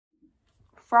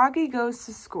Froggy Goes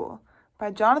to School by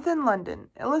Jonathan London,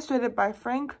 illustrated by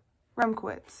Frank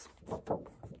Remkowitz.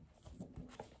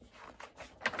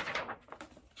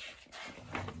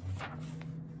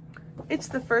 It's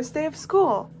the first day of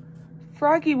school.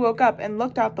 Froggy woke up and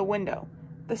looked out the window.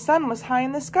 The sun was high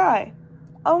in the sky.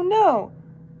 Oh no!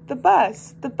 The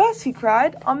bus, he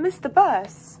cried. I'll miss the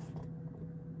bus.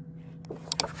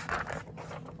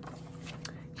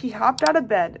 He hopped out of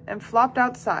bed and flopped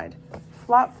outside.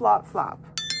 Flop, flop, flop.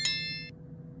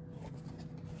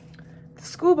 The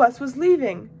school bus was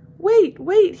leaving. Wait,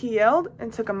 wait, he yelled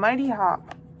and took a mighty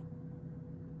hop.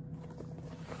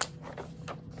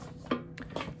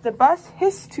 The bus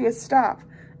hissed to a stop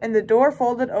and the door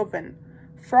folded open.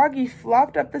 Froggy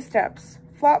flopped up the steps.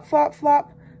 Flop, flop,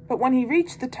 flop. But when he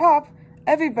reached the top,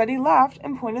 everybody laughed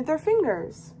and pointed their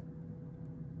fingers.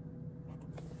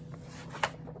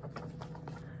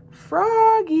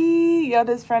 Froggy, yelled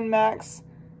his friend Max.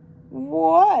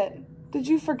 What? Did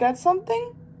you forget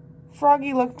something?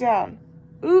 Froggy looked down.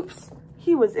 Oops,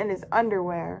 he was in his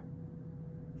underwear.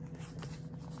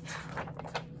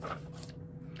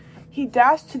 He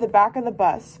dashed to the back of the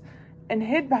bus and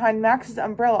hid behind Max's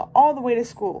umbrella all the way to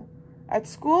school. At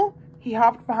school, he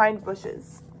hopped behind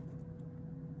bushes.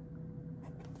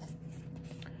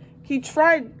 He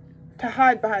tried to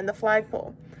hide behind the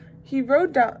flagpole. He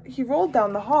rolled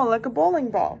down the hall like a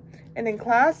bowling ball, and in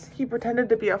class, he pretended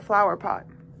to be a flower pot.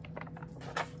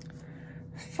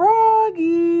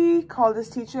 Froggy, called his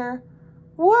teacher.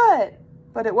 What?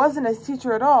 But it wasn't his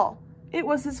teacher at all. It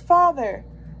was his father.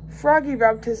 Froggy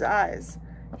rubbed his eyes.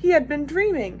 He had been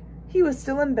dreaming. He was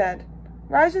still in bed.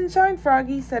 Rise and shine,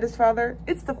 Froggy, said his father.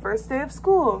 It's the first day of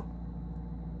school.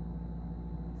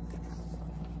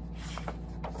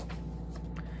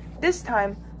 This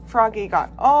time, Froggy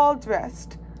got all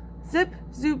dressed. Zip,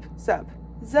 zoop, zup.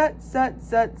 Zut, zut,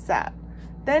 zut, zat.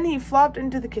 Then he flopped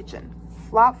into the kitchen.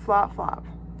 Flop, flop, flop.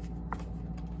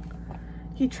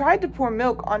 He tried to pour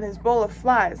milk on his bowl of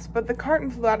flies, but the carton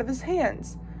flew out of his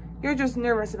hands. You're just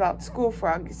nervous about school,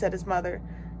 Froggy, said his mother.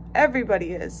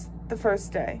 Everybody is, the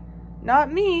first day.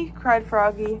 Not me, cried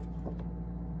Froggy.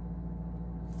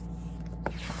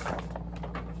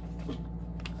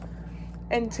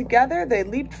 And together they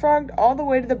leapfrogged all the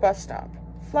way to the bus stop.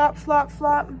 Flop, flop,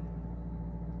 flop.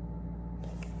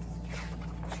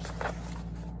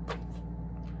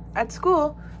 At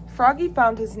school, Froggy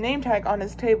found his name tag on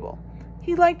his table.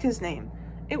 He liked his name.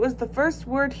 It was the first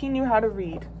word he knew how to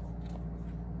read.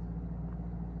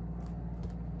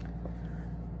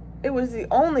 It was the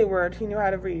only word he knew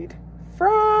how to read.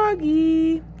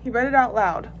 Froggy! He read it out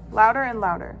loud, louder and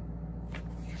louder.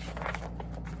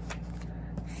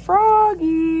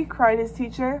 Froggy! Cried his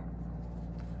teacher.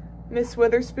 Miss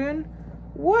Witherspoon,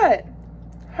 what?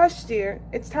 Hush, dear,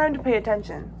 it's time to pay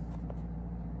attention.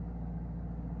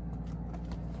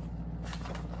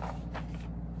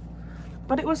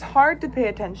 But it was hard to pay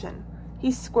attention.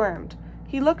 He squirmed.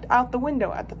 He looked out the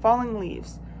window at the falling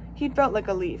leaves. He felt like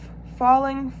a leaf.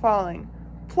 Falling, falling.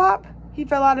 Plop! He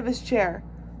fell out of his chair.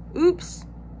 Oops!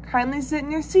 Kindly sit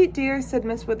in your seat, dear, said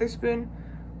Miss Witherspoon.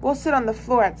 We'll sit on the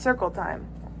floor at circle time.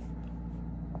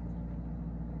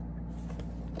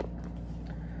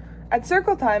 At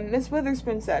circle time, Miss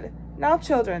Witherspoon said, Now,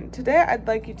 children, today I'd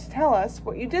like you to tell us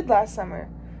what you did last summer.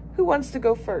 Who wants to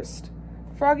go first?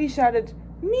 Froggy shouted,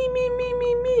 Me, me, me,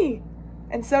 me, me.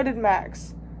 And so did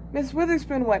Max. Miss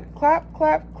Witherspoon went clap,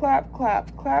 clap, clap,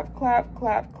 clap, clap, clap,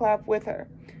 clap, clap with her.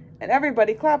 And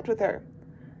everybody clapped with her.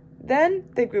 Then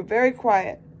they grew very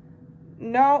quiet.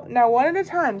 No, now one at a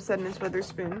time, said Miss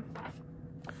Witherspoon.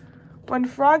 When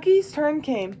Froggy's turn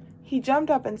came, he jumped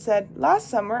up and said, Last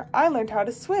summer I learned how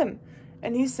to swim.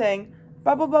 And he sang,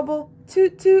 Bubble, bubble,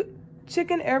 toot, toot,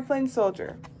 chicken, airplane,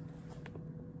 soldier.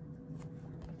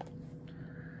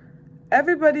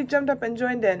 Everybody jumped up and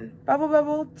joined in. Bubble,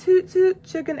 bubble, toot, toot,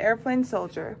 chicken, airplane,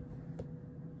 soldier.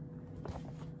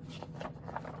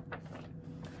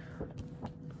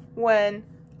 When,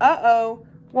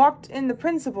 walked in the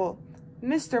principal,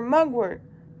 Mr. Mugwort.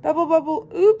 Bubble,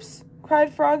 bubble, oops,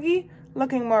 cried Froggy,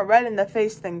 looking more red in the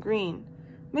face than green.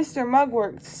 Mr.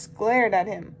 Mugwort glared at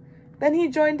him. Then he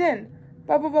joined in.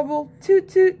 Bubble, bubble, toot,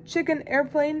 toot, chicken,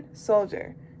 airplane,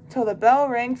 soldier, till the bell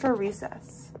rang for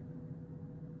recess.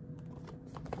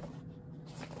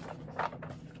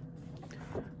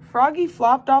 Froggy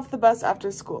flopped off the bus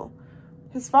after school.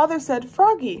 His father said,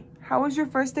 Froggy, how was your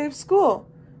first day of school?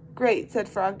 Great, said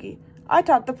Froggy. I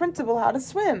taught the principal how to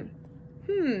swim.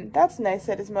 That's nice,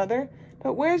 said his mother.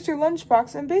 But where's your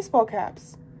lunchbox and baseball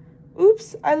caps?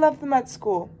 Oops, I left them at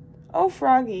school. Oh,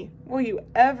 Froggy, will you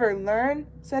ever learn?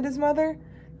 Said his mother.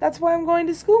 That's why I'm going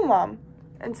to school, Mom.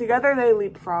 And together they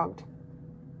leapfrogged.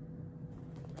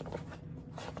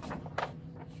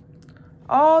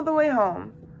 all the way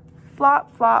home.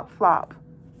 Flop, flop, flop.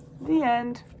 The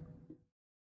end.